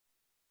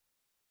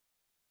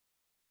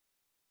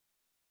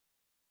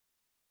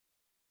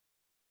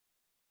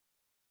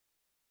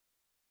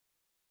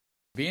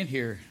Being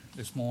here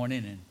this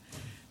morning, and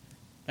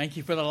thank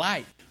you for the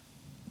light.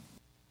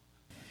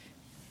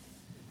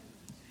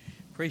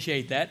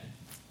 Appreciate that.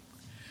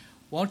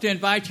 Want to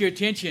invite your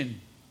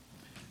attention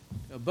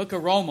to the book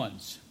of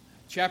Romans,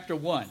 chapter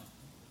 1.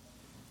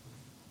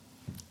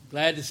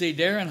 Glad to see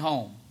Darren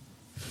home.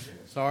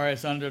 Sorry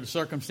it's under the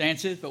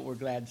circumstances, but we're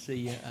glad to see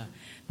you,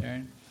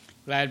 Darren.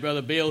 Glad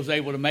Brother Bill's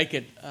able to make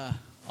it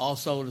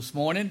also this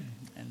morning.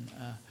 And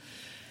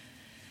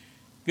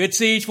good to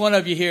see each one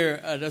of you here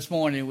this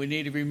morning. We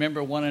need to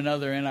remember one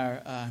another in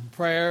our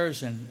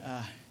prayers. And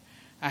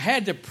I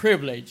had the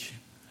privilege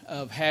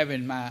of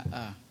having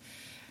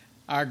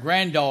our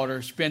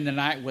granddaughter spend the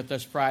night with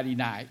us Friday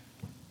night.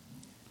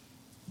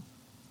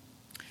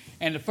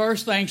 And the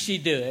first thing she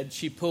did,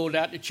 she pulled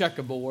out the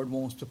checkerboard,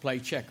 wants to play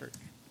checkers.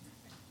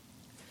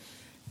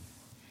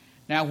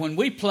 Now, when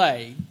we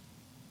play,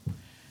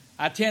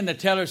 I tend to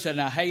tell her,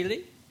 now,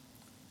 Haley,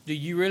 do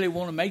you really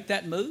want to make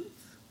that move?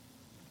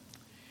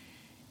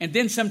 And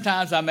then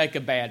sometimes I make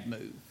a bad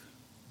move.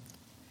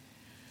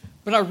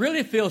 But I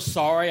really feel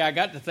sorry. I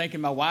got to thinking,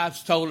 my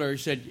wife's told her,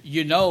 she said,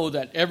 you know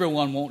that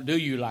everyone won't do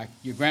you like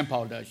your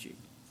grandpa does you.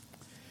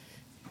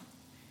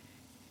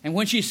 And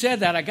when she said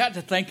that, I got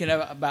to thinking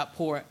about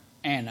poor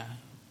Anna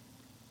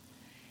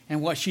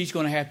and what she's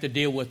going to have to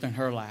deal with in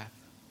her life.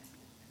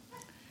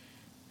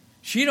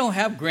 She don't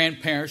have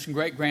grandparents and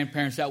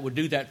great-grandparents that would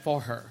do that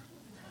for her.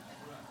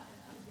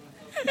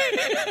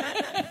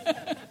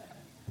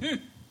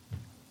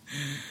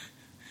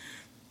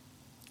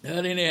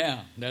 But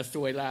anyhow, that's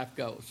the way life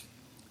goes.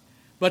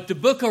 But the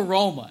book of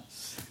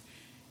Romans,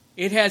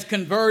 it has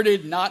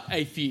converted not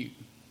a few.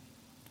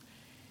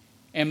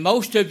 And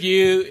most of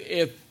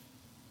you,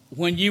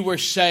 when you were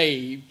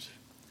saved,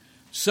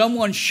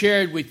 someone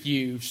shared with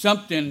you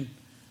something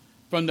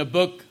from the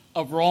book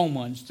of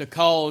Romans to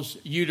cause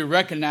you to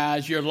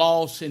recognize your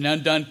lost and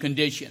undone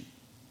condition.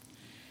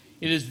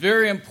 It is a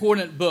very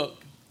important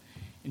book.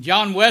 And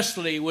John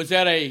Wesley was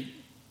at a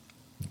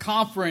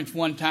conference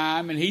one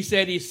time, and he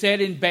said he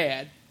sat in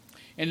bed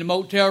in the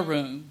motel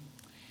room,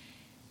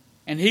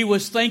 and he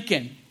was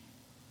thinking,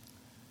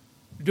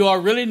 do I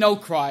really know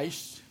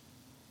Christ?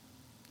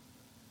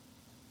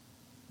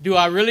 Do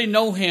I really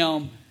know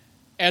Him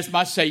as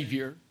my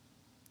Savior?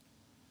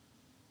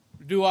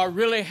 Do I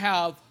really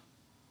have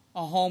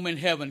a home in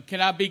heaven?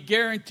 Can I be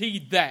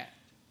guaranteed that?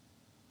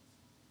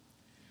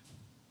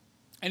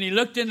 And he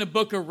looked in the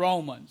book of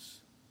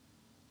Romans,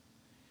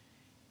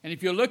 and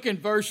if you look in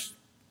verse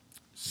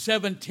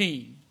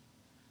 17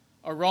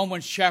 of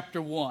Romans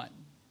chapter 1.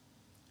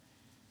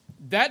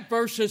 That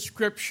verse of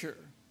Scripture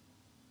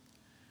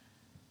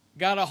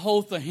got a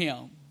hold of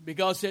him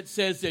because it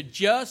says the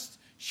just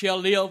shall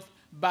live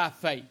by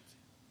faith.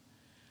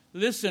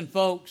 Listen,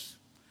 folks,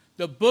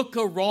 the book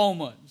of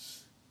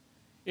Romans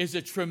is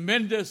a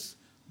tremendous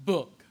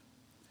book.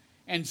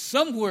 And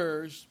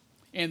somewheres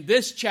in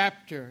this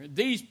chapter,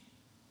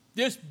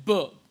 this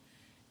book,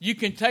 you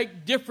can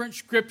take different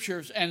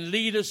scriptures and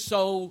lead a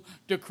soul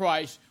to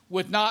Christ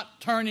with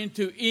not turning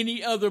to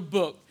any other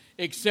book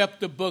except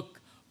the book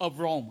of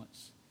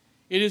Romans.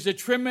 It is a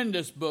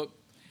tremendous book.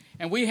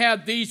 And we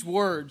have these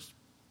words.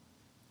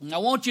 And I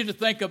want you to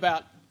think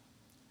about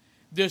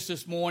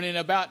this morning,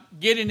 about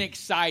getting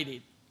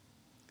excited.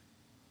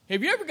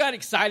 Have you ever got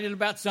excited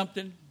about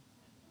something?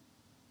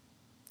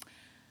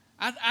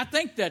 I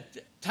think that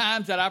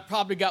times that I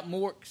probably got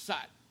more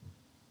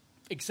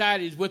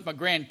excited is with my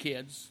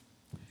grandkids.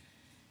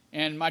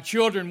 And my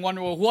children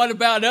wonder, well, what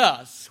about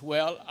us?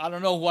 Well, I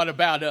don't know what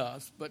about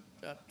us, but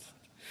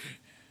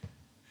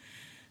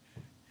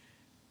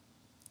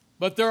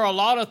there are a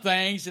lot of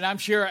things, and I'm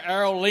sure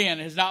Errol Lynn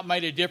has not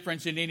made a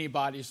difference in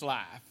anybody's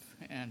life.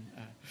 And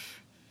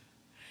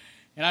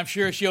I'm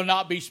sure she'll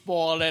not be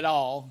spoiled at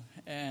all.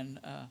 And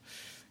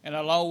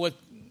along with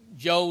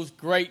Joe's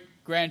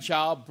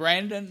great-grandchild,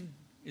 Brandon,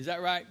 is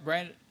that right?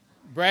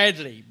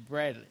 Bradley.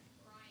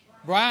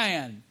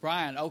 Brian.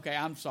 Okay,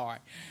 I'm sorry.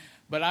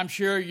 But I'm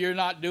sure you're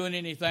not doing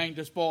anything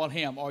to spoil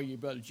him, are you,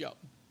 Brother Joe?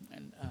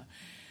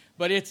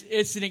 But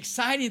it's an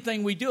exciting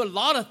thing. We do a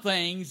lot of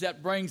things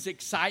that brings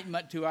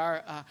excitement to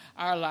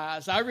our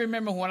lives. I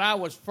remember when I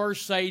was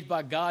first saved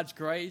by God's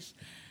grace,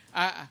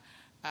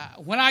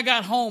 when I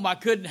got home, I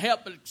couldn't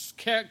help but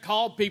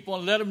call people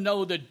and let them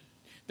know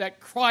that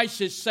Christ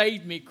has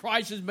saved me.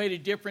 Christ has made a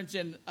difference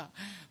in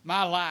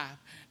my life.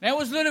 Now, it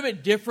was a little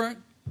bit different.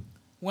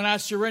 When I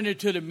surrendered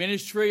to the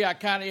ministry,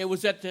 it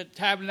was at the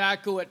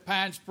Tabernacle at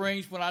Pine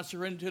Springs when I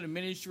surrendered to the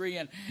ministry.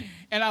 And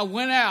I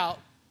went out,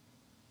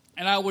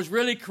 and I was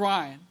really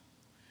crying.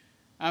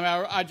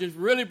 I just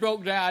really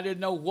broke down. I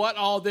didn't know what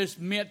all this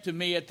meant to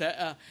me at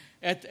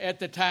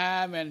the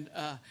time. And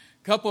a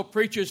couple of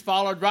preachers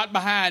followed right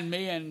behind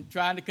me and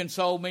trying to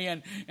console me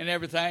and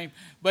everything.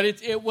 But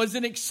it was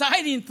an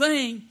exciting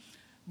thing,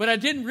 but I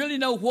didn't really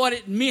know what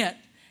it meant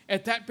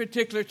at that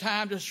particular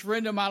time to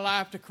surrender my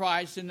life to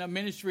Christ in the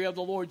ministry of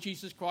the Lord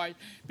Jesus Christ,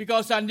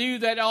 because I knew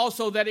that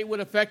also that it would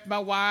affect my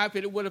wife,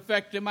 it would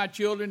affect my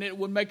children, it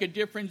would make a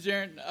difference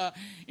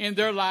in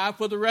their life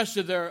for the rest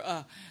of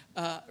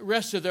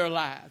their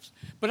lives.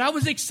 But I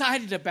was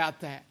excited about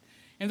that.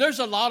 And there's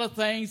a lot of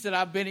things that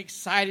I've been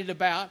excited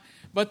about.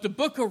 But the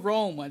book of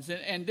Romans,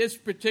 and this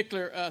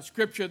particular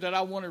scripture that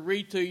I want to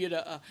read to you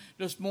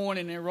this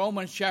morning in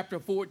Romans chapter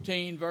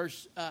 14,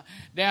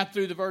 down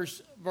through the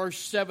verse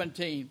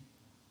 17.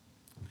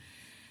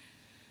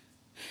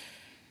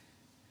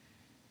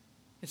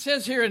 It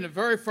says here in the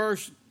very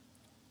first,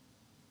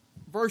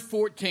 verse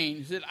 14,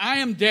 it said, I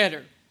am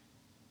debtor.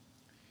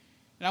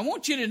 And I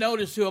want you to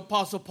notice who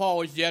Apostle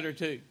Paul is debtor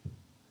to.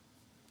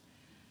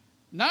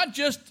 Not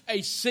just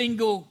a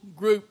single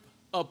group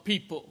of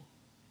people,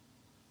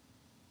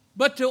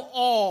 but to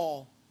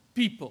all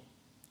people.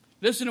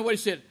 Listen to what he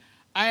said.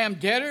 I am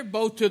debtor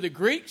both to the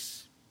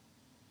Greeks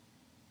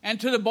and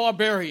to the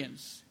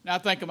barbarians. Now I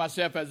think of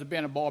myself as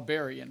being a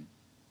barbarian.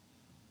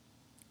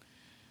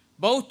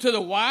 Both to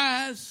the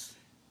wise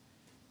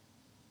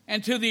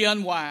and to the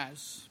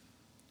unwise.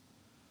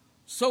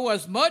 So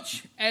as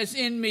much as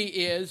in me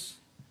is,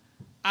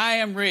 I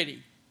am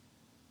ready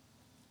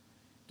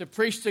to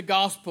preach the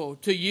gospel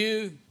to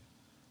you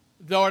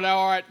that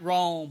are at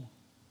Rome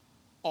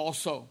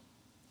also.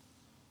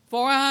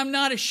 For I am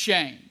not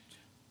ashamed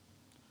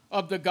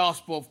of the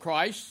gospel of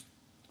Christ,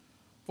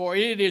 for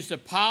it is the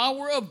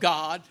power of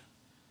God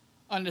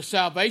unto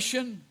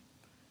salvation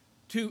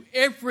to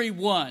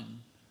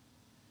everyone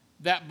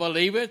that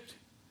believeth,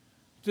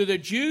 to the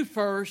Jew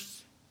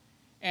first,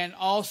 and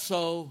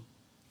also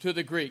to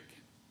the Greek.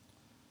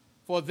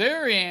 For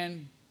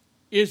therein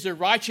is the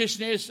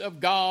righteousness of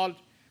God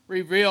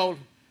revealed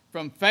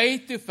from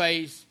faith to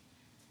faith,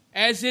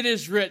 as it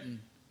is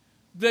written,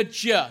 the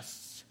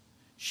just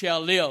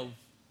shall live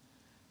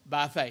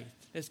by faith.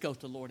 Let's go to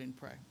the Lord in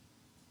prayer.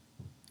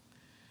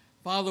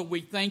 Father, we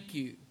thank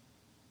you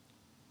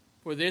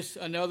for this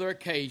another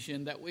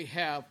occasion that we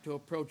have to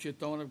approach your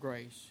throne of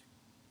grace.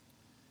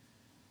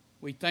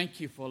 We thank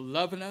you for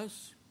loving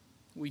us.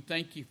 We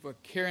thank you for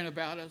caring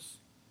about us.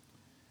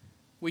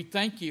 We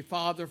thank you,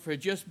 Father, for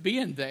just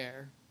being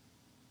there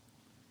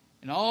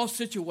in all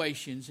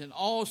situations, in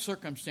all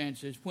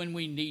circumstances when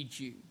we need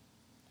you.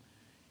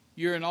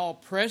 You're an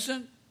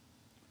all-present,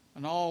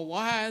 an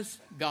all-wise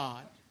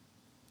God.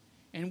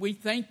 And we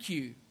thank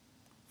you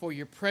for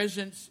your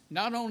presence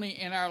not only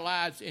in our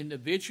lives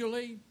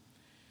individually.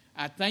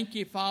 I thank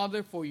you,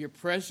 Father, for your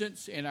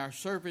presence in our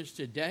service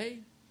today.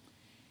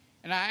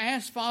 And I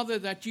ask, Father,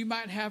 that you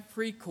might have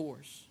free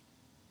course.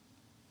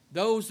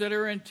 Those that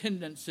are in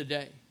attendance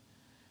today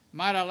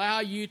might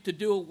allow you to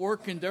do a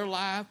work in their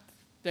life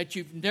that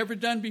you've never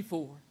done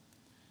before,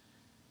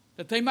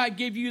 that they might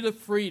give you the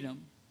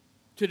freedom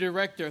to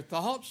direct their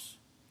thoughts,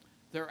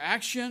 their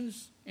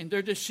actions, and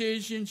their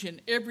decisions in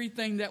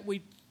everything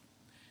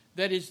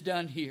that is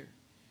done here.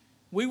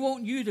 We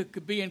want you to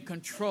be in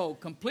control,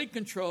 complete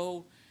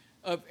control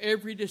of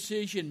every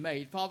decision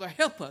made. Father,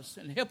 help us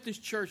and help this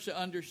church to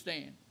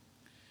understand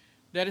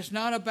that it's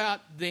not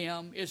about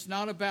them, it's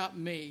not about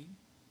me,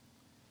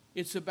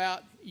 it's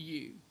about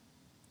you.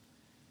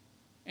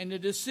 And the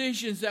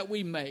decisions that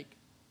we make,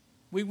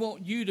 we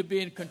want you to be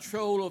in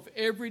control of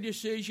every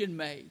decision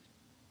made.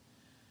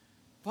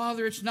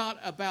 Father, it's not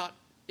about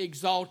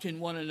exalting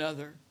one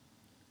another,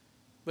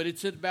 but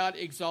it's about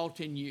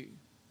exalting you.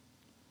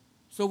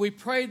 So we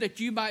pray that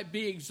you might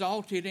be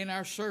exalted in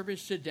our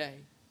service today.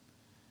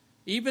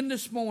 Even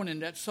this morning,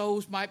 that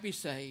souls might be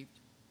saved,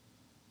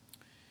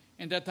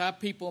 and that thy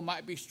people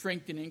might be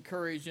strengthened and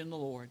encouraged in the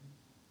Lord.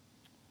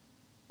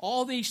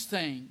 All these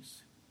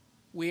things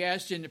we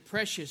ask in the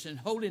precious and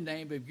holy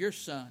name of your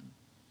Son,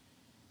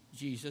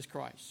 Jesus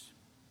Christ.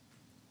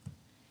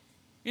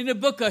 In the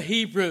book of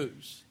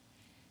Hebrews,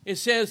 it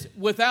says,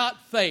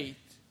 without faith,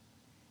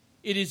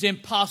 it is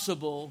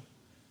impossible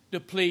to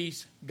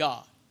please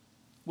God.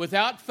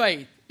 Without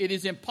faith, it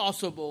is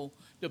impossible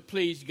to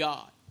please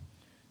God.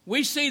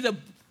 We see the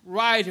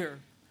writer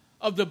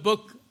of the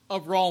book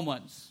of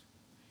Romans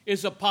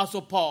is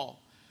Apostle Paul,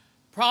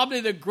 probably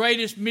the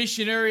greatest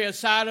missionary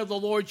aside of the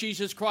Lord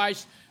Jesus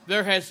Christ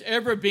there has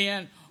ever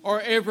been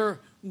or ever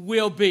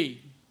will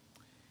be.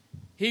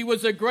 He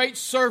was a great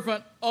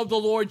servant of the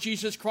Lord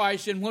Jesus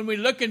Christ. And when we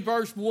look in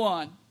verse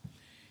 1,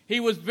 he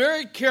was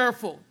very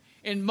careful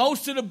in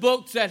most of the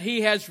books that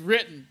he has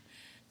written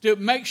to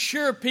make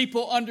sure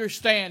people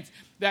understand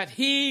that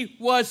he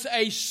was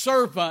a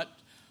servant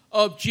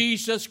of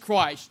Jesus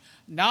Christ.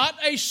 Not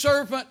a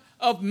servant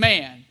of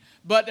man,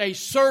 but a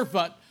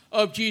servant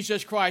of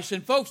Jesus Christ.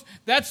 And folks,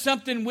 that's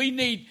something we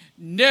need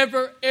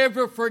never,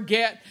 ever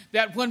forget,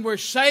 that when we're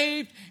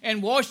saved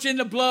and washed in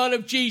the blood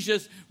of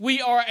Jesus,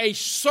 we are a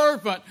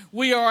servant,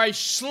 we are a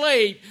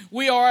slave,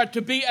 we are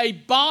to be a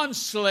bond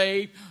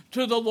slave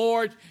to the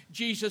Lord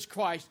Jesus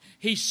Christ.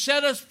 He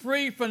set us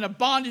free from the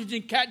bondage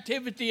and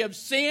captivity of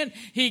sin.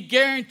 He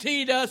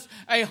guaranteed us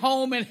a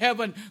home in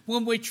heaven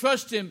when we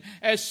trust Him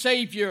as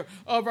Savior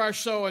of our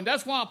soul. And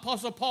that's why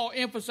Apostle Paul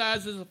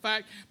emphasizes the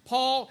fact,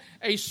 Paul,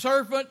 a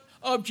servant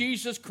of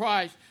Jesus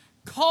Christ,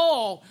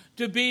 called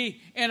to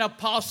be an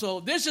apostle.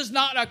 This is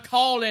not a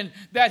calling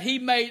that he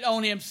made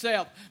on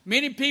himself.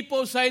 Many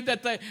people say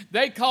that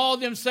they call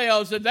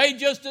themselves, that they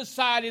just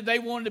decided they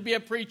wanted to be a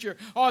preacher,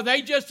 or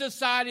they just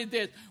decided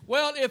this.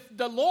 Well, if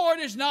the Lord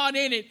is not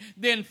in it,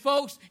 then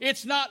folks,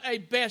 it's not a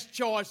best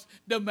choice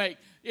to make.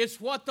 It's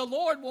what the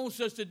Lord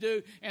wants us to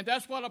do, and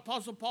that's what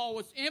Apostle Paul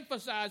was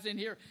emphasizing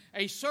here.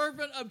 A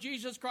servant of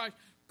Jesus Christ,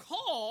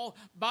 called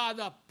by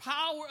the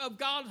power of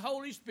God's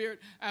Holy Spirit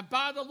and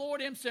by the Lord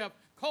Himself,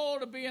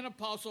 called to be an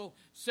apostle,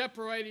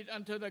 separated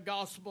unto the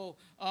gospel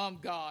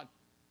of God.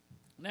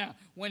 Now,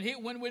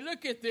 when we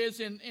look at this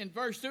in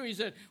verse 2, he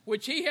said,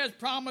 which He has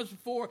promised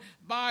before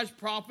by His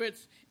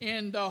prophets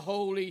in the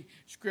Holy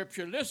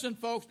Scripture. Listen,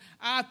 folks,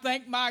 I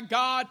thank my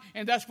God,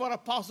 and that's what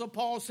Apostle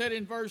Paul said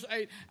in verse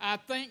 8, I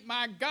thank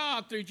my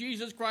God through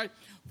Jesus Christ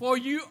for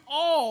you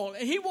all.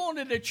 He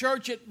wanted the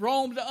church at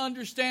Rome to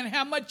understand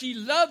how much He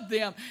loved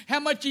them, how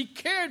much He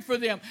cared for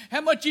them,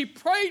 how much He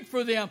prayed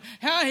for them,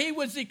 how He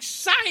was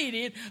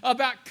excited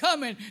about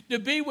coming to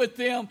be with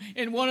them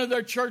in one of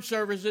their church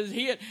services.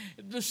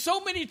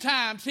 So many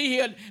times He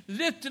had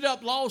lifted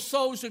up lost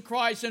souls to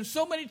Christ, and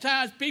so many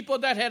times people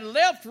that had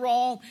left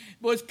Rome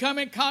was come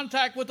in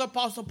contact with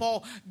Apostle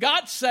Paul,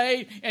 got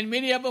saved, and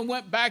many of them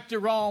went back to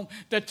Rome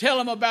to tell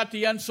them about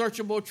the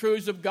unsearchable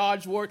truths of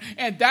God's Word.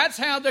 And that's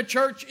how the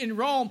church in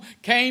Rome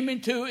came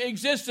into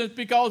existence,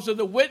 because of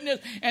the witness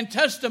and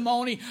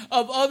testimony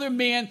of other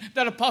men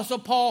that Apostle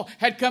Paul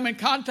had come in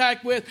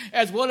contact with,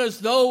 as well as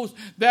those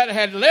that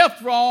had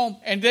left Rome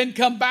and then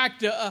come back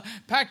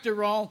to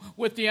Rome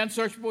with the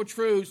unsearchable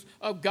truths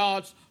of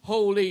God's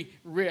holy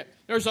writ.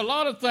 There's a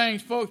lot of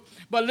things, folks,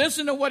 but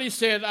listen to what he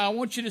said. I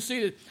want you to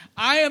see this.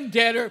 I am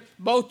debtor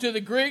both to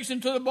the Greeks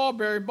and to the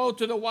barbarians, both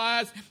to the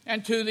wise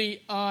and to the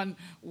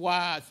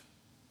unwise.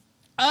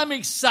 I'm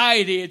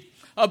excited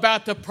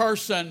about the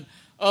person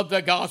of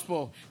the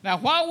gospel. Now,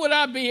 why would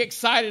I be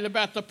excited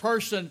about the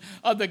person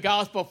of the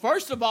gospel?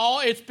 First of all,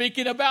 it's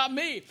speaking about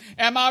me.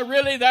 Am I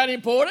really that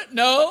important?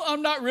 No,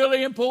 I'm not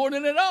really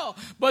important at all.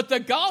 But the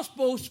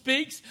gospel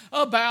speaks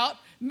about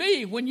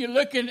me. When you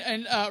look in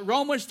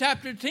Romans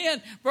chapter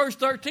 10, verse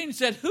 13, it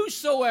said,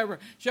 whosoever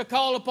shall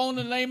call upon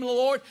the name of the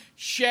Lord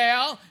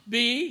shall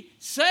be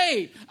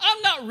saved.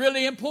 I'm not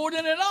really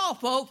important at all,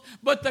 folks,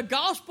 but the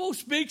gospel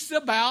speaks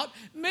about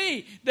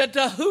me, that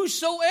the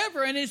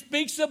whosoever, and it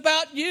speaks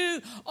about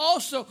you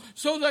also.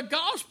 So the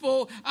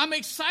gospel, I'm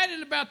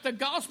excited about the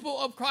gospel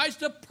of Christ,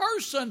 the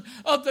person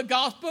of the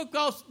gospel,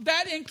 because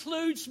that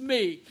includes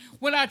me.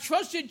 When I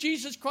trusted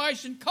Jesus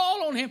Christ and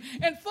called on Him,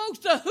 and folks,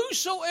 the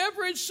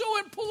whosoever is so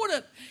important.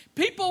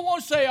 People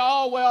won't say,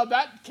 oh, well,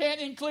 that can't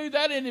include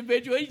that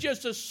individual. He's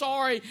just a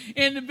sorry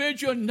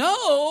individual.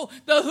 No,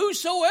 the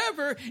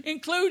whosoever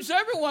includes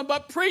everyone.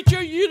 But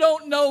preacher, you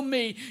don't know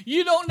me.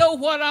 You don't know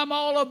what I'm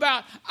all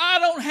about. I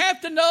don't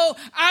have to know.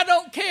 I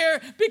don't care,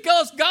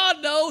 because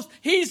God knows.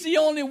 He's the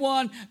only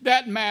one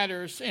that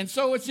matters. And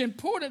so it's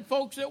important,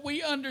 folks, that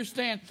we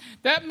understand.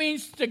 That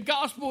means the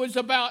gospel is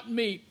about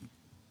me.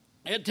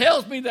 It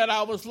tells me that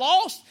I was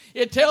lost.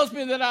 It tells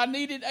me that I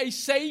needed a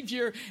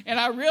Savior. And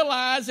I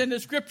realize, and the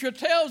Scripture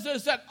tells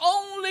us, that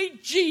only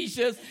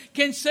Jesus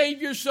can save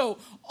your soul.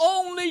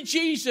 Only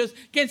Jesus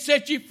can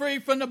set you free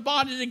from the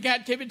bondage and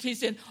captivity of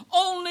sin.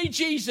 Only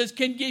Jesus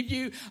can give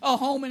you a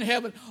home in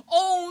heaven.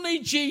 Only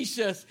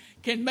Jesus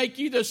can make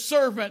you the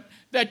servant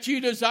that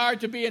you desire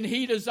to be and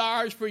He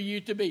desires for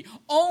you to be.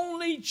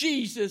 Only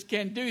Jesus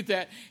can do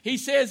that. He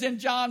says in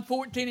John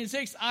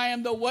 14:6, I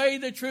am the way,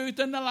 the truth,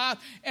 and the life,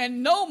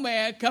 and no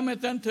man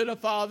cometh unto the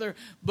Father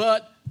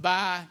but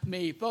by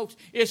me. Folks,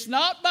 it's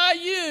not by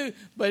you,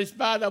 but it's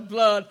by the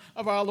blood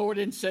of our Lord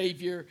and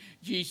Savior,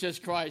 Jesus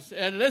Christ.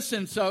 And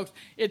listen, folks,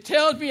 it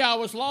tells me I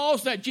was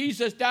lost, that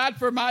Jesus died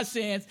for my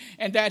sins,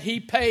 and that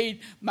He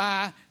paid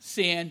my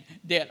sin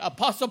debt.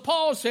 Apostle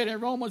Paul said in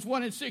Romans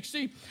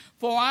 1:16,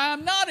 for I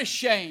am not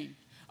ashamed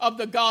of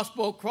the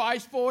gospel of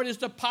Christ, for it is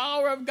the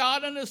power of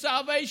God unto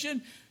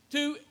salvation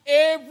to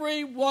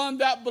everyone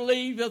that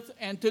believeth,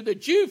 and to the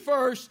Jew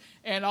first,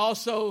 and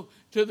also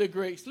to the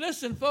Greeks.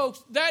 Listen,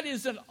 folks, that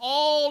is an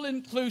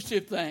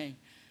all-inclusive thing.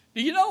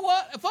 Do you know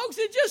what? Folks,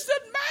 it just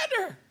doesn't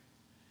matter.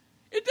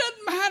 It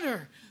doesn't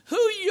matter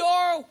who you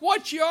are,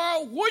 what you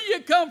are, where you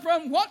come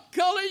from, what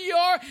color you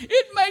are.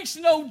 It makes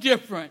no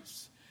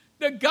difference.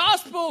 The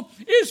gospel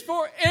is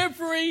for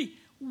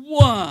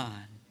everyone.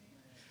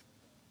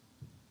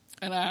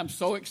 And I'm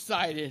so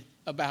excited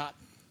about.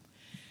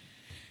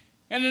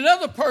 And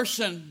another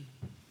person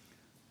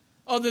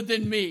other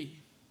than me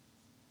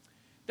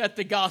that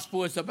the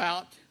gospel is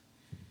about,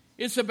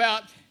 it's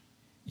about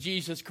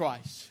Jesus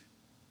Christ.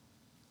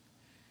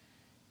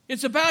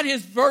 It's about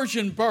His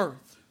virgin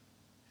birth.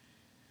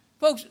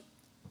 Folks,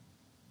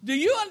 do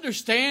you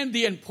understand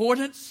the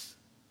importance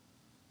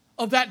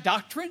of that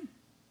doctrine?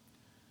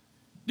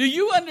 Do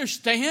you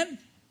understand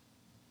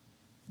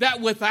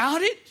that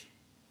without it,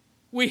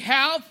 we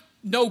have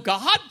no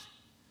God?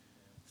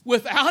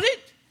 Without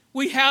it,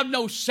 we have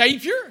no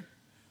Savior.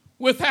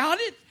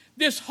 Without it,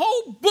 this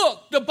whole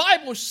book, the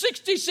Bible,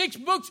 66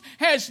 books,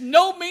 has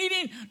no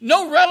meaning,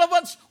 no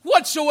relevance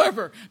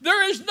whatsoever.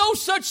 There is no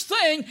such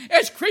thing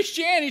as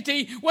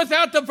Christianity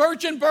without the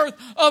virgin birth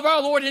of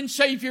our Lord and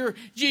Savior,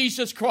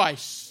 Jesus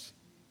Christ.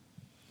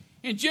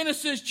 In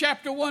Genesis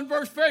chapter 1,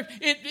 verse 5,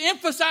 it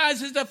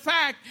emphasizes the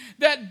fact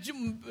that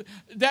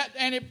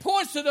and it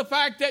points to the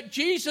fact that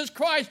Jesus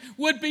Christ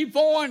would be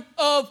born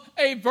of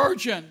a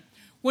virgin.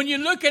 When you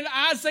look at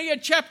Isaiah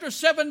chapter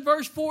 7,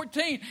 verse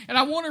 14, and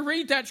I want to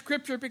read that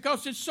scripture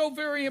because it's so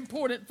very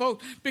important,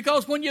 folks.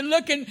 Because when you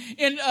look in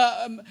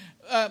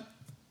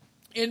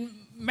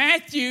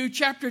Matthew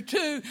chapter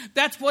 2,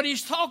 that's what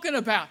he's talking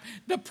about.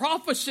 The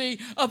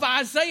prophecy of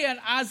Isaiah in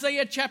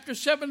Isaiah chapter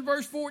 7,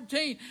 verse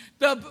 14.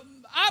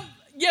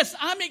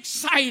 I'm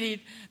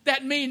excited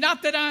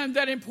not that I'm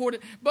that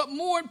important, but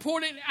more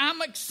important,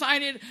 I'm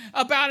excited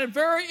about a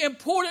very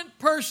important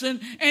person,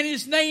 and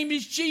his name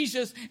is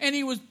Jesus, and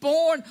he was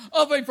born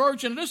of a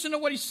virgin. Listen to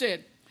what he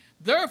said.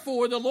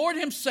 Therefore, the Lord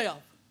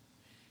himself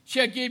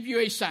shall give you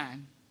a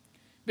sign.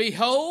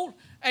 Behold,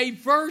 a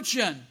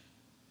virgin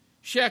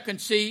shall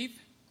conceive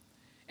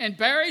and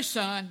bear a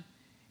son,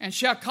 and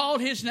shall call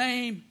his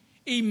name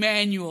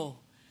Emmanuel.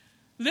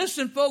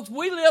 Listen, folks,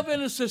 we live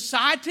in a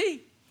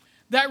society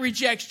that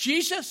rejects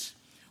Jesus.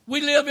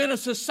 We live in a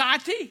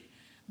society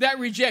that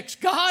rejects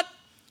God.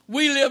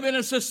 We live in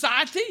a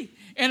society,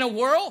 in a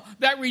world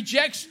that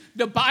rejects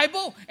the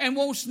Bible and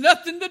wants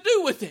nothing to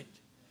do with it.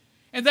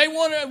 And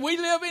we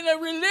live in a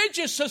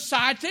religious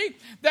society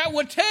that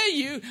will tell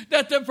you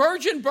that the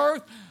virgin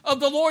birth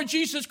of the Lord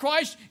Jesus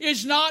Christ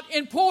is not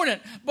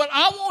important. But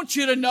I want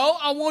you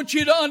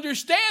to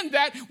understand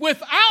that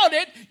without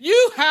it,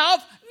 you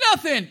have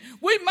nothing.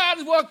 We might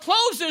as well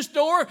close this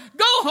door,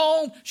 go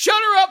home, shut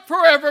her up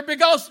forever,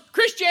 because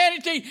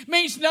Christianity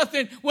means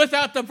nothing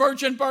without the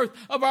virgin birth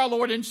of our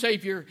Lord and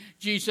Savior,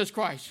 Jesus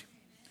Christ.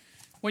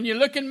 When you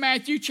look in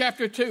Matthew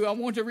chapter 2, I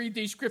want to read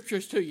these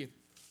scriptures to you.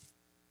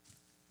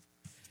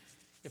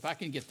 If I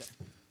can get there.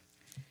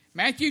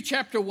 Matthew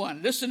chapter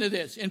 1, listen to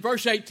this. In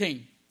verse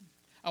 18,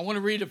 I want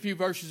to read a few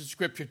verses of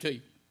scripture to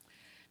you.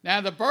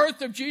 Now the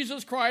birth of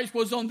Jesus Christ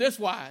was on this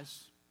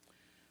wise.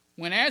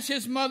 When as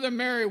his mother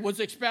Mary was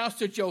espoused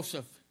to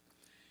Joseph,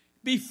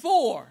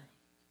 before,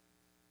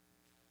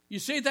 you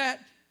see that?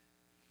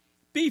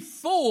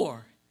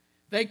 Before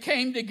they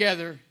came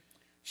together,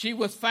 she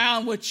was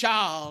found with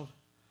child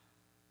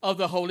of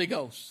the Holy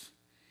Ghost.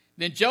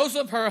 Then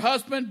Joseph, her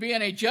husband,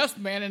 being a just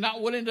man and not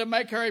willing to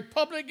make her a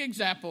public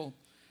example,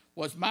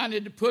 was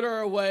minded to put her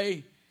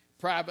away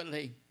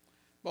privately.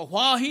 But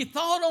while he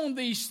thought on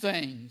these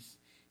things,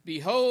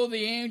 behold,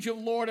 the angel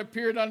of the Lord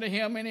appeared unto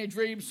him in a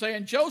dream,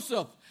 saying,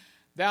 Joseph,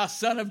 thou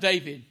son of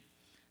David,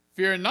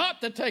 fear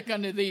not to take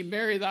unto thee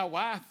Mary thy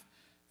wife,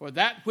 for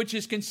that which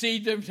is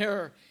conceived of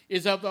her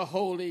is of the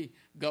Holy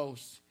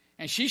Ghost.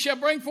 And she shall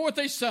bring forth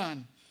a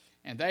son,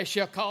 and they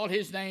shall call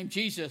his name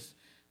Jesus,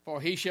 for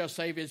he shall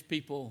save his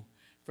people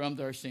from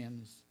their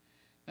sins.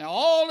 Now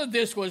all of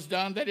this was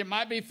done that it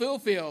might be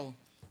fulfilled,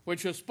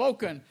 which was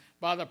spoken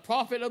by the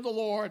prophet of the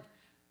Lord,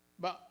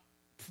 by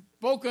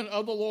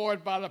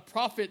the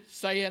prophet,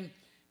 saying,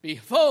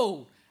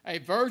 Behold, a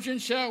virgin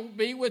shall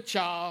be with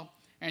child,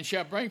 and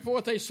shall bring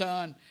forth a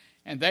son,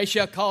 and they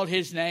shall call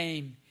his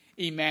name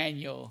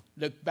Emmanuel.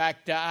 Look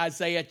back to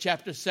Isaiah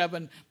chapter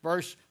 7,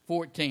 verse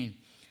 14.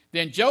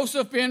 Then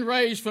Joseph, being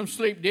raised from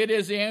sleep, did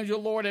as the angel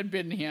of the Lord had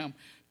bidden him,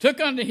 took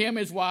unto him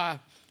his wife,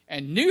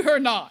 and knew her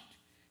not,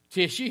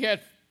 till she had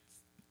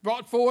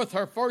brought forth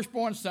her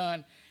firstborn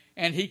son,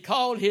 and he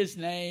called his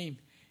name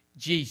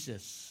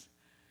Jesus.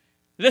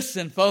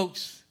 Listen,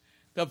 folks,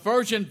 the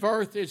virgin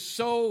birth is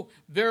so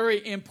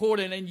very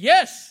important. And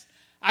yes,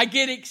 I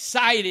get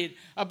excited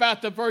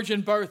about the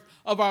virgin birth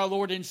of our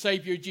Lord and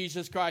Savior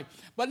Jesus Christ.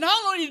 But not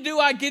only do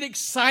I get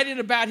excited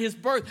about his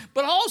birth,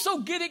 but I also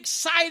get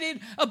excited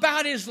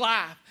about his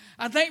life.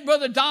 I think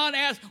Brother Don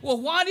asked,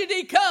 well, why did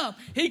he come?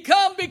 He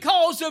come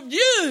because of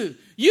you.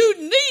 You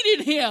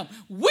needed him.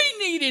 We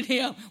needed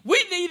him.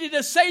 We needed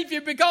a Savior,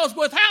 because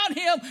without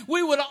him,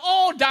 we would have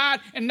all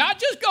died, and not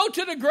just go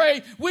to the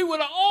grave. We would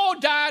have all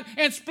died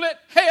and split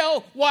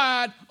hell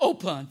wide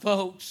open,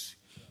 folks.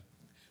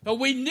 But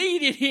we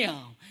needed him.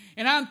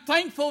 And I'm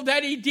thankful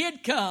that he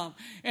did come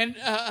and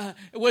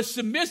was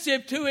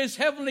submissive to his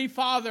heavenly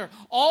Father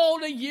all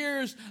the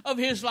years of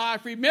his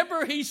life.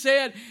 Remember, he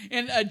said,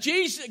 and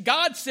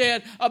God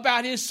said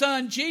about his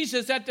son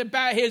Jesus at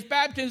his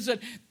baptism,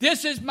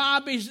 this is my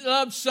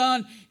beloved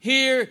son,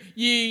 hear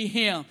ye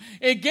him.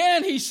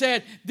 Again, he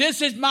said,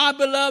 this is my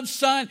beloved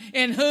son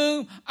in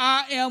whom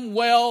I am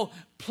well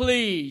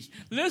pleased.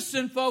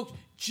 Listen, folks,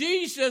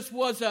 Jesus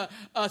was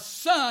a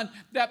son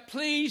that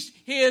pleased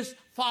his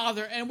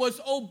Father and was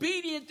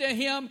obedient to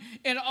him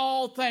in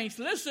all things.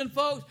 Listen,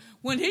 folks,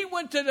 when he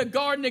went to the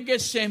Garden of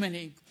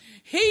Gethsemane,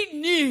 he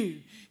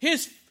knew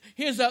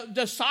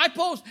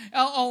disciples,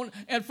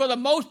 and for the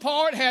most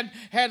part had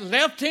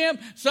left him.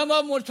 Some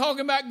of them were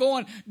talking about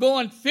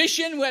going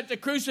fishing at the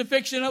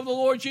crucifixion of the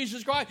Lord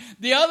Jesus Christ.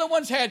 The other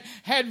ones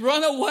had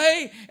run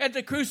away at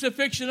the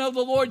crucifixion of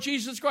the Lord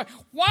Jesus Christ.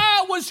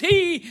 Why was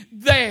he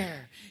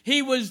there?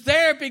 He was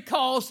there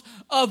because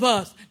of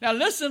us. Now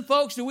listen,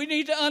 folks, we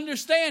need to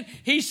understand.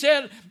 He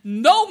said,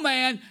 no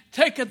man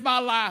taketh my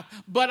life,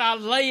 but I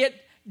lay it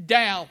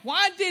down.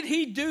 Why did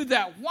he do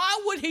that?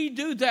 Why would he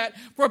do that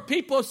for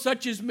people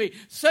such as me,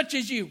 such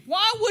as you?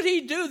 Why would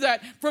he do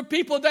that for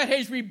people that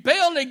has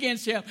rebelled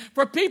against him,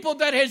 for people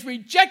that has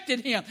rejected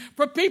him,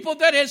 for people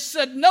that has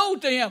said no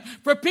to him,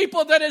 for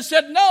people that has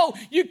said, no,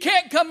 you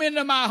can't come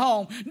into my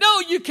home. No,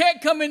 you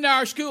can't come into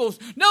our schools.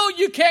 No,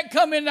 you can't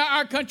come into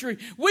our country.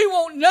 We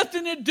want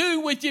nothing to do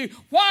with you.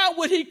 Why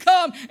would he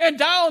come and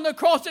die on the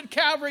cross at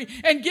Calvary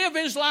and give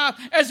his life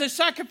as a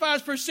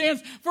sacrifice for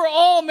sins for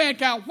all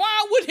mankind?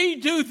 Why would he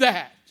do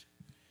that?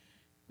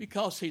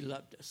 Because he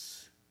loved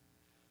us,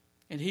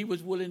 and he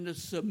was willing to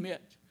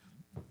submit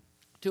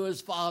to his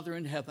Father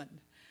in heaven.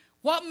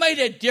 What made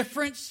a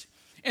difference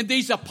in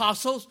these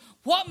apostles?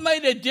 What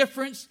made a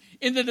difference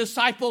in the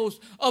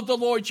disciples of the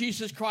Lord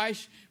Jesus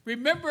Christ?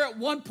 Remember, at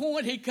one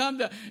point he come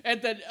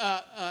at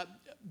the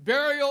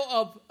burial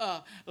of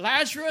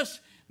Lazarus.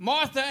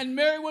 Martha and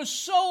Mary were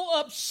so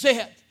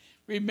upset.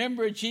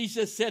 Remember,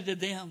 Jesus said to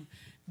them,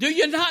 do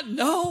you not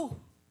know?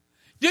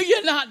 Do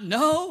you not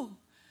know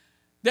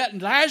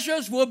that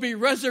Lazarus will be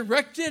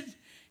resurrected?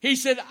 He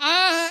said,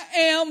 I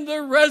am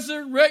the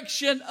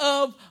resurrection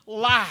of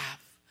life.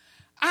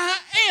 I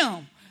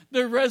am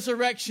the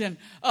resurrection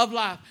of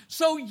life.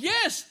 So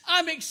yes,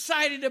 I'm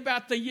excited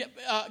about the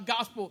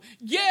gospel.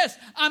 Yes,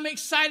 I'm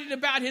excited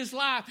about his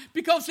life,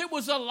 because it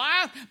was a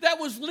life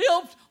that was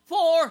lived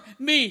for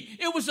me.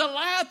 It was a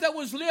life that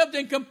was lived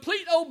in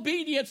complete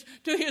obedience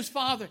to his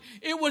Father.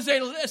 It was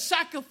a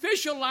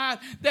sacrificial life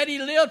that he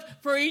lived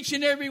for each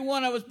and every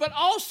one of us. But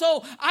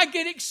also, I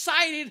get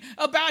excited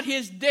about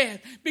his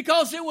death,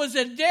 because it was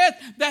a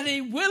death that he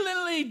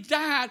willingly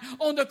died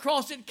on the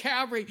cross at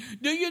Calvary.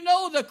 Do you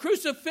know the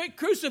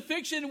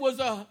crucifixion was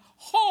a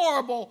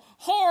horrible,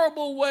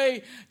 horrible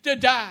way to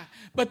die?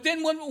 But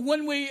then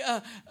when we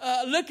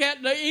look at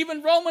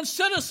even Roman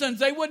citizens,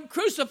 they wouldn't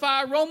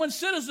crucify Roman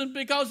citizens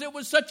because it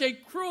was such a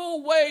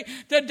cruel way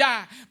to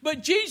die.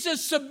 But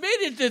Jesus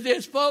submitted to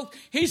this, folks.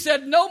 He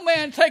said, no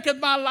man taketh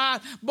my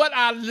life, but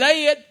I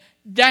lay it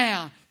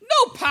down.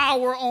 No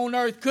power on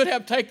earth could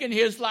have taken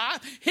his life.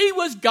 He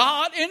was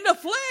God in the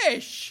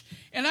flesh.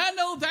 And I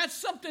know that's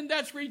something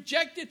that's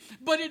rejected,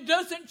 but it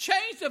doesn't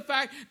change the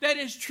fact that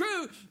it's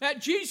true that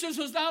Jesus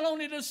was not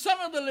only the Son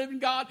of the living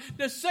God,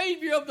 the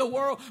Savior of the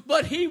world,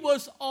 but he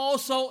was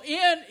also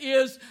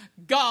is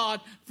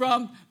God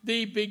from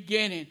the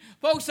beginning.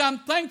 Folks, I'm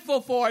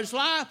thankful for his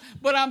life,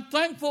 but I'm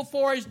thankful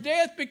for his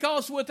death,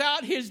 because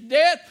without his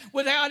death,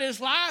 without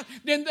his life,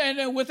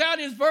 and without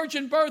his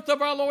virgin birth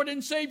of our Lord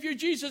and Savior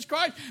Jesus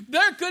Christ,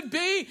 there could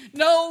be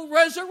no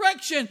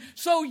resurrection.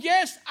 So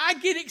yes, I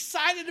get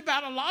excited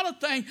about a lot of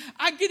things.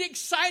 I get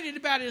excited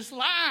about his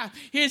life,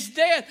 his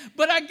death,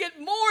 but I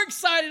get more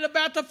excited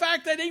about the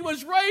fact that he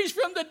was raised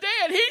from the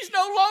dead. He's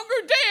no longer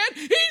dead.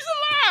 He's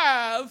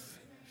alive.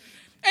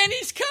 And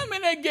he's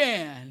coming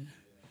again.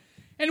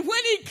 And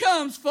when he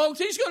comes, folks,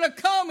 he's going to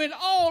come in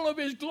all of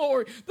his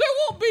glory. There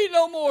won't be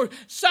no more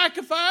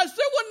sacrifice.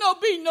 There will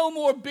be no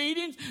more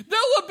beatings. There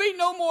will be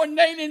no more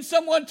nailing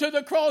someone to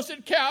the cross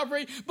at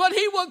Calvary. But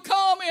he will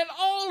come in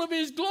all of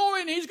his glory,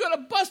 and he's going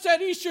to bust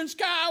that eastern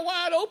sky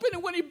wide open.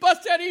 And when he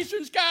busts that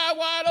eastern sky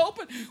wide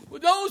open,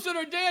 those that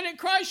are dead in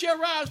Christ shall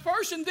rise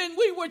first, and then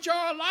we which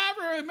are alive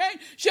and remain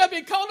shall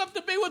be called up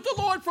to be with the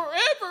Lord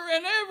forever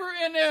and ever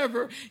and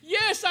ever.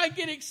 Yes, I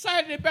get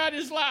excited about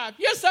his life.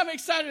 Yes, I'm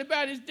excited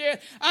about his death.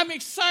 I'm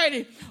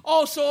excited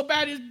also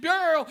about his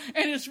burial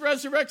and his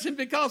resurrection,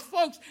 because,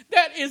 folks,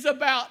 that is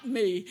about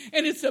me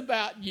and it's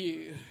about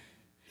you.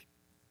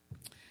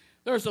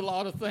 There's a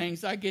lot of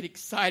things I get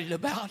excited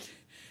about,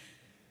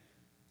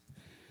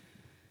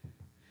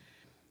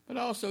 but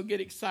I also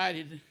get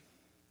excited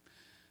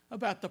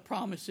about the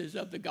promises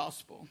of the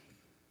gospel,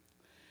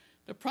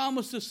 the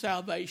promise of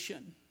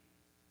salvation.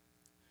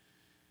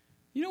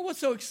 You know what's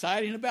so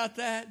exciting about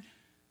that?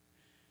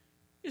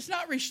 It's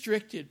not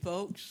restricted,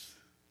 folks.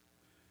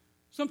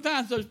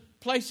 Sometimes there's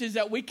places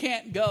that we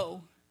can't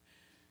go.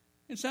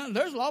 And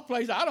there's a lot of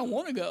places I don't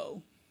want to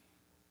go.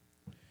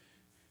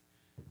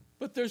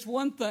 But there's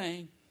one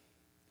thing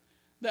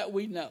that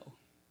we know.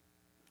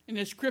 And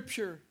the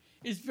scripture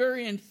is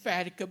very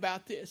emphatic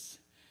about this.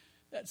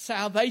 That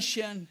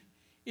salvation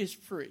is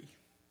free.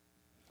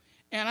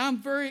 And I'm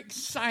very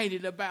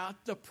excited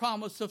about the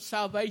promise of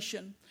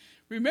salvation.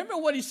 Remember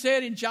what he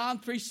said in John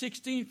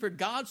 3:16, for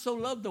God so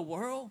loved the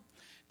world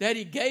that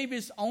he gave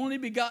his only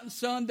begotten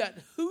Son, that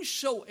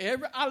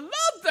whosoever, I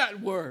love that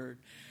word,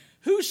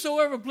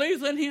 whosoever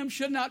believes in him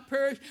should not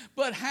perish,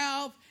 but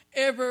have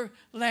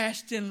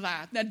everlasting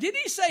life. Now, did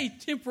he say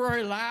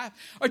temporary life?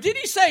 Or did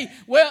he say,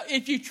 well,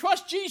 if you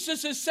trust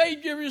Jesus as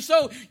Savior of your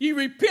soul, you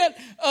repent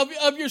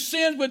of your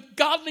sins with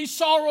godly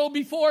sorrow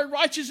before a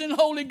righteous and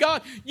holy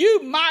God,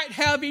 you might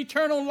have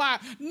eternal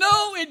life.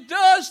 No, it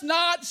does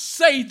not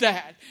say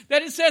that.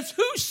 That it says,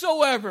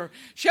 whosoever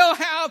shall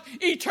have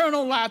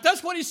eternal life.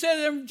 That's what he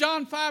said in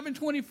John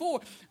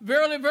 5:24.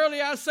 Verily,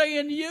 verily, I say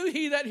unto you,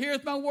 he that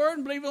heareth my word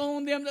and believeth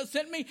on them that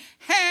sent me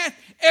hath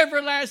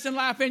everlasting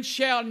life, and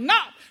shall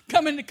not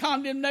come into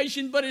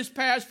condemnation, but is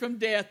passed from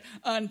death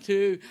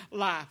unto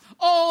life.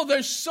 Oh,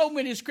 there's so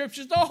many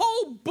scriptures. The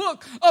whole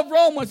book of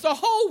Romans, the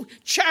whole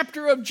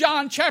chapter of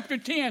John, chapter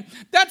 10.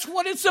 That's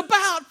what it's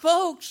about,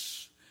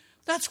 folks.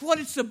 That's what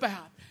it's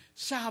about.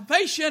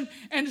 Salvation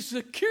and the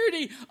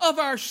security of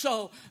our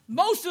soul.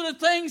 Most of the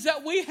things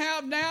that we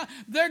have now,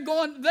 they're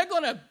going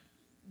to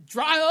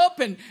dry up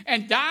and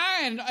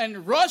die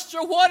and rust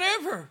or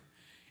whatever.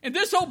 And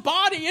this old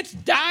body, it's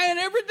dying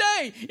every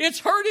day. It's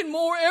hurting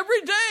more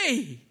every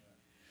day.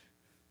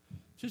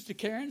 Sister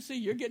Karen, see,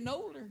 you're getting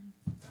older.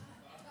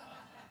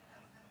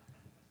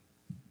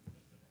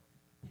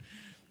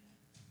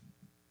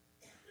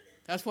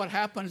 That's what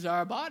happens to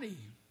our body.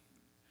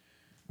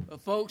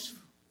 But folks,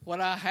 what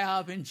I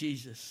have in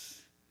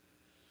Jesus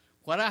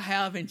will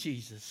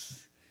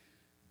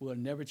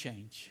never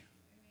change.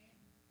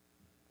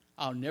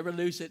 I'll never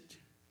lose it.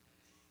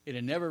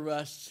 It'll never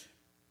rust.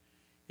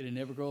 It'll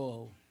never grow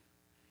old.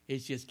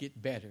 It's just get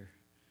better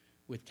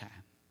with time.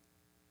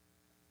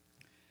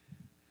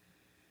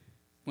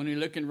 When you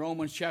look in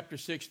Romans chapter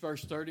 6,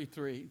 verse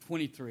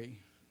 23,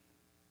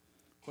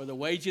 for the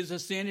wages of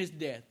sin is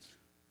death,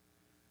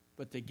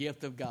 but the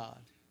gift of God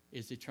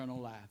is eternal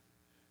life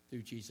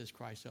through Jesus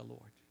Christ our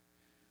Lord.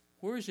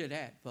 Where is it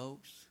at,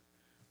 folks?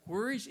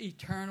 Where is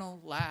eternal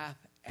life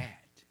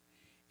at?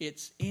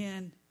 It's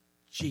in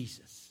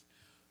Jesus.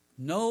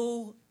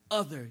 No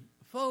other.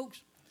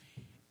 Folks,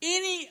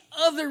 any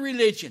other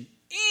religion,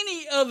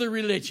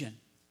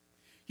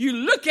 you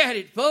look at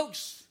it,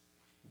 folks,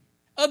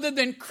 other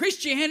than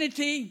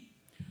Christianity,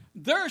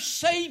 their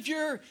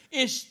Savior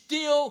is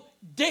still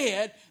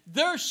dead.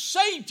 Their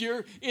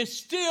Savior is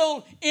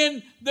still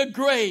in the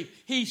grave.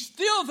 He's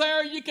still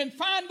there. You can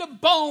find the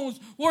bones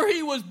where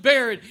he was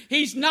buried.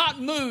 He's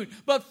not moved.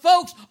 But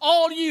folks,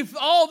 all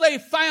they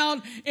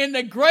found in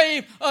the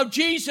grave of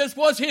Jesus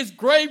was his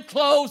grave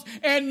clothes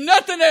and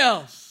nothing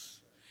else.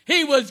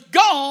 He was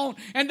gone,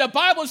 and the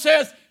Bible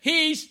says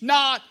he's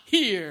not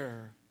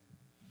here.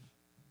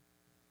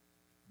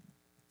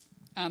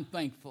 I'm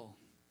thankful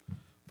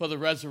for the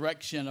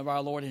resurrection of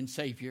our Lord and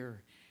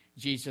Savior,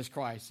 Jesus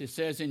Christ. It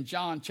says in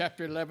John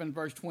chapter 11,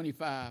 verse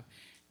 25,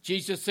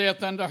 Jesus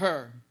saith unto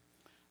her,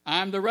 I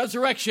am the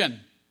resurrection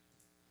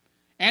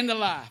and the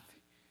life.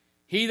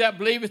 He that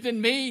believeth in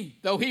me,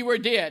 though he were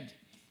dead,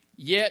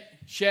 yet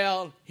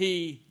shall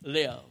he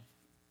live.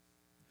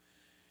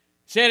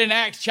 Said in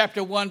Acts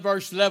chapter 1,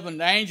 verse 11,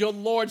 the angel of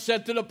the Lord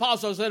said to the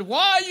apostles, said,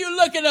 why are you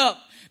looking up?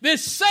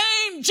 This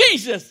same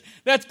Jesus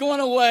that's going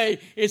away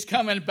is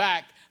coming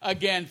back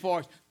again for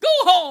us.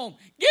 Go home,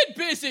 get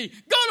busy,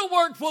 go to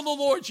work for the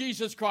Lord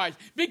Jesus Christ.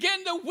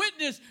 Begin to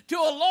witness to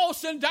a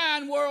lost and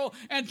dying world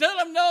and let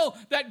them know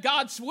that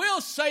God will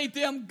save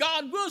them,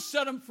 God will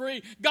set them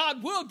free,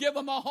 God will give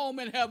them a home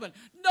in heaven.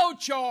 No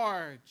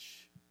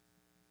charge.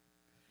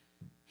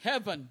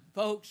 Heaven,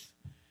 folks.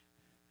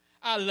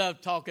 I love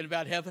talking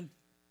about heaven.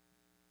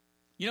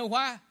 You know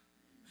why?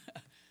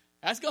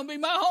 That's going to be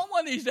my home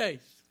one of these days.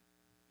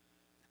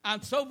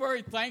 I'm so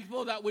very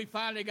thankful that we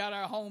finally got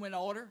our home in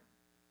order,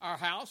 our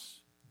house.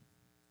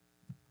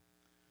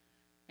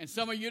 And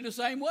some of you the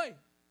same way.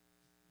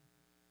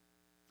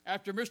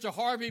 After Mr.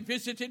 Harvey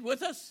visited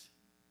with us.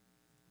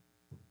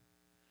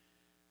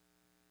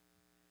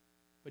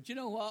 But you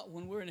know what?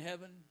 When we're in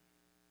heaven,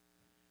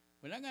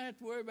 we're not going to have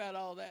to worry about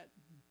all that.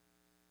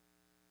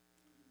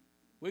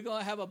 We're going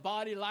to have a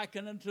body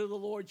likened unto the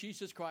Lord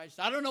Jesus Christ.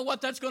 I don't know what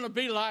that's going to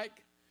be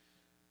like.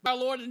 Our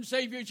Lord and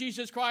Savior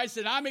Jesus Christ,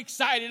 and I'm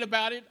excited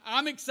about it.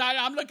 I'm excited.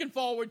 I'm looking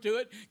forward to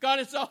it. God,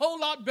 it's a whole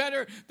lot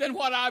better than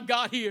what I've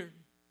got here.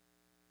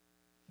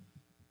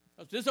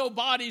 This old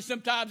body,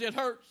 sometimes it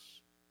hurts.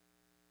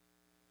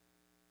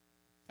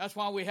 That's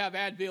why we have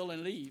Advil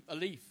and a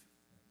leaf.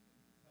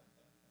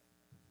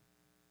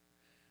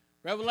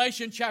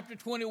 Revelation chapter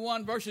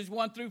 21, verses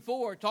 1 through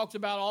 4 talks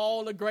about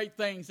all the great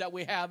things that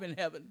we have in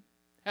heaven,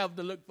 have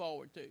to look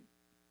forward to.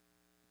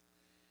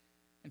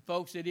 And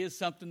folks, it is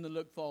something to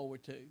look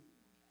forward to.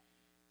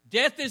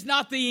 Death is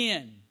not the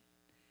end.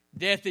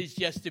 Death is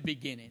just the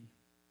beginning.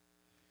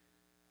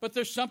 But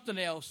there's something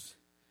else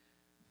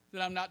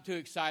that I'm not too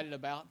excited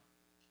about.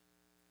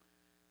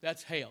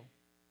 That's hell.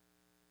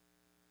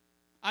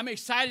 I'm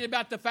excited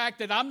about the fact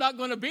that I'm not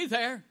going to be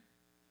there.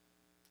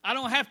 I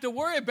don't have to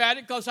worry about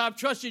it because I've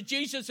trusted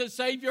Jesus as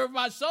Savior of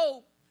my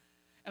soul.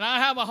 And I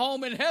have a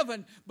home in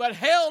heaven. But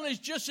hell is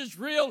just as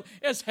real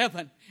as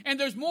heaven. And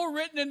there's more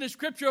written in the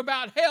Scripture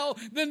about hell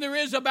than there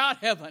is about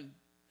heaven.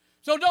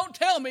 So don't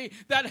tell me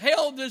that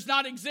hell does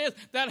not exist,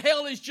 that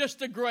hell is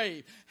just a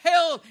grave.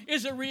 Hell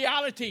is a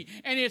reality,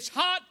 and it's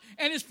hot,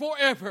 and it's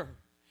forever.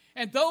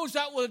 And those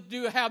that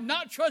have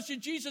not trusted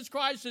Jesus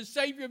Christ as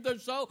Savior of their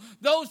soul,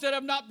 those that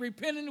have not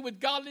repented with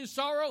godly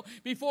sorrow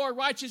before a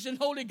righteous and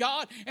holy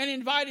God and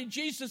invited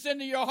Jesus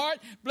into your heart,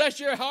 bless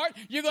your heart,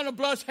 you're going to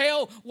bless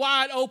hell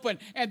wide open.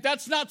 And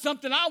that's not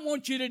something I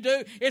want you to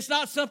do. It's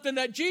not something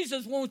that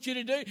Jesus wants you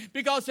to do,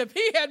 because if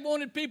he had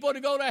wanted people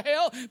to go to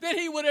hell, then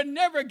he would have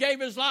never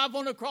gave his life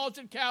on the cross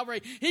at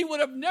Calvary. He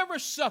would have never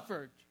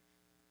suffered.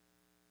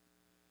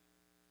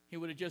 He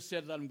would have just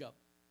said, let them go.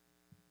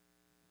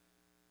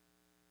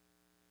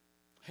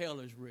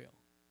 Hell is real.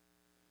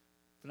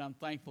 But I'm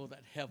thankful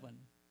that heaven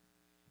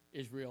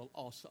is real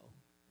also.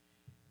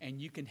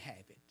 And you can have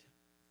it.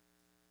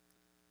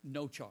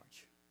 No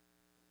charge.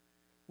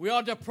 We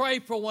ought to pray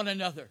for one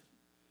another.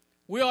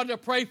 We ought to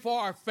pray for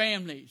our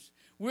families.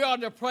 We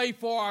ought to pray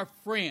for our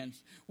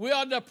friends. We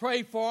ought to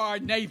pray for our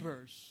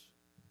neighbors,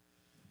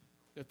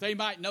 that they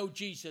might know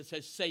Jesus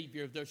as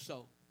Savior of their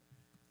soul.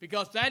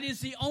 Because that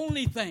is the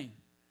only thing.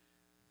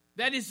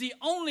 That is the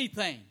only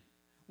thing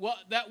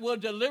that will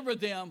deliver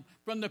them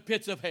from the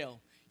pits of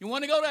hell. You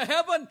want to go to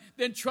heaven?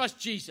 Then trust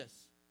Jesus.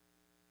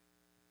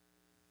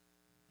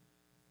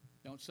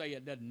 Don't say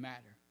it doesn't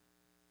matter.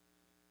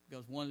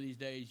 Because one of these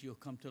days you'll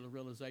come to the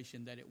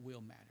realization that it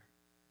will matter.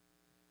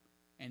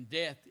 And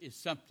death is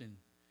something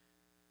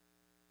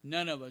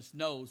none of us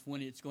knows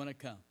when it's going to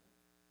come.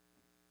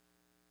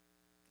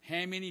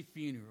 How many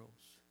funerals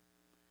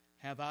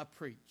have I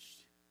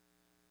preached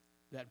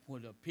that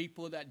when the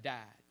people that died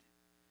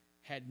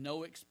had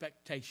no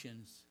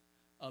expectations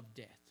of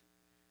death?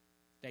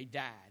 They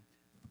died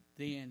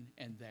then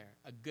and there.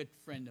 A good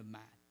friend of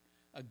mine,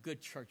 a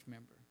good church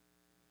member,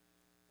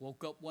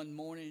 woke up one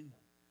morning,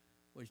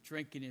 was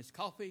drinking his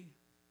coffee,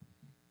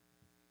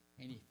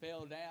 and he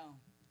fell down,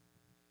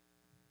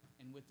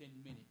 and within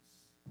minutes,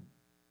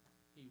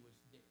 he was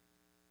dead.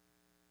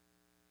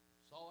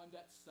 Saw him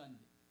that Sunday,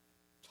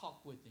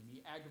 talked with him.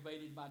 He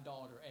aggravated my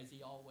daughter, as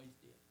he always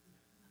did.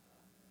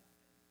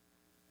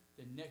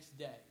 The next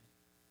day,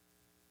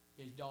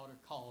 his daughter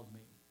called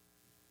me,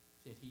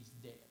 said he's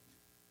dead.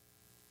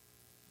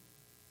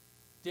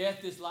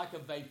 Death is like a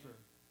vapor.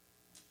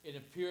 It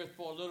appeareth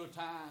for a little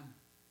time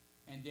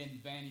and then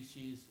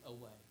vanishes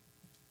away.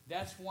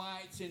 That's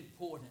why it's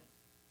important.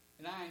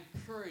 And I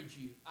encourage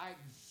you, I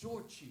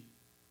exhort you,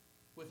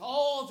 with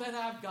all that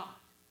I've got,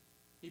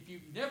 if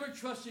you've never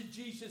trusted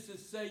Jesus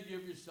as Savior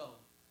of your soul,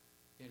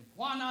 then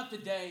why not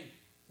today?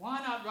 Why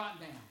not right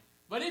now?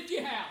 But if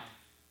you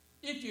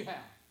have,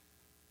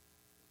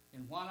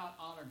 and why not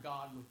honor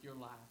God with your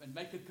life and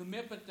make a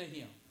commitment to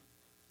Him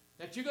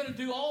that you're going to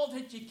do all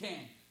that you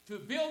can to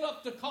build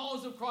up the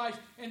cause of Christ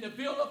and to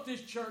build up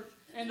this church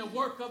and the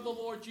work of the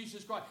Lord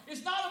Jesus Christ.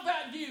 It's not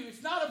about you.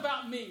 It's not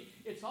about me.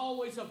 It's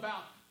always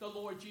about the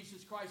Lord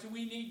Jesus Christ. And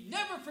we need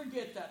never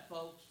forget that,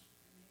 folks.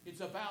 It's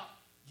about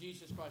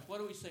Jesus Christ.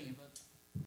 What are we singing, folks?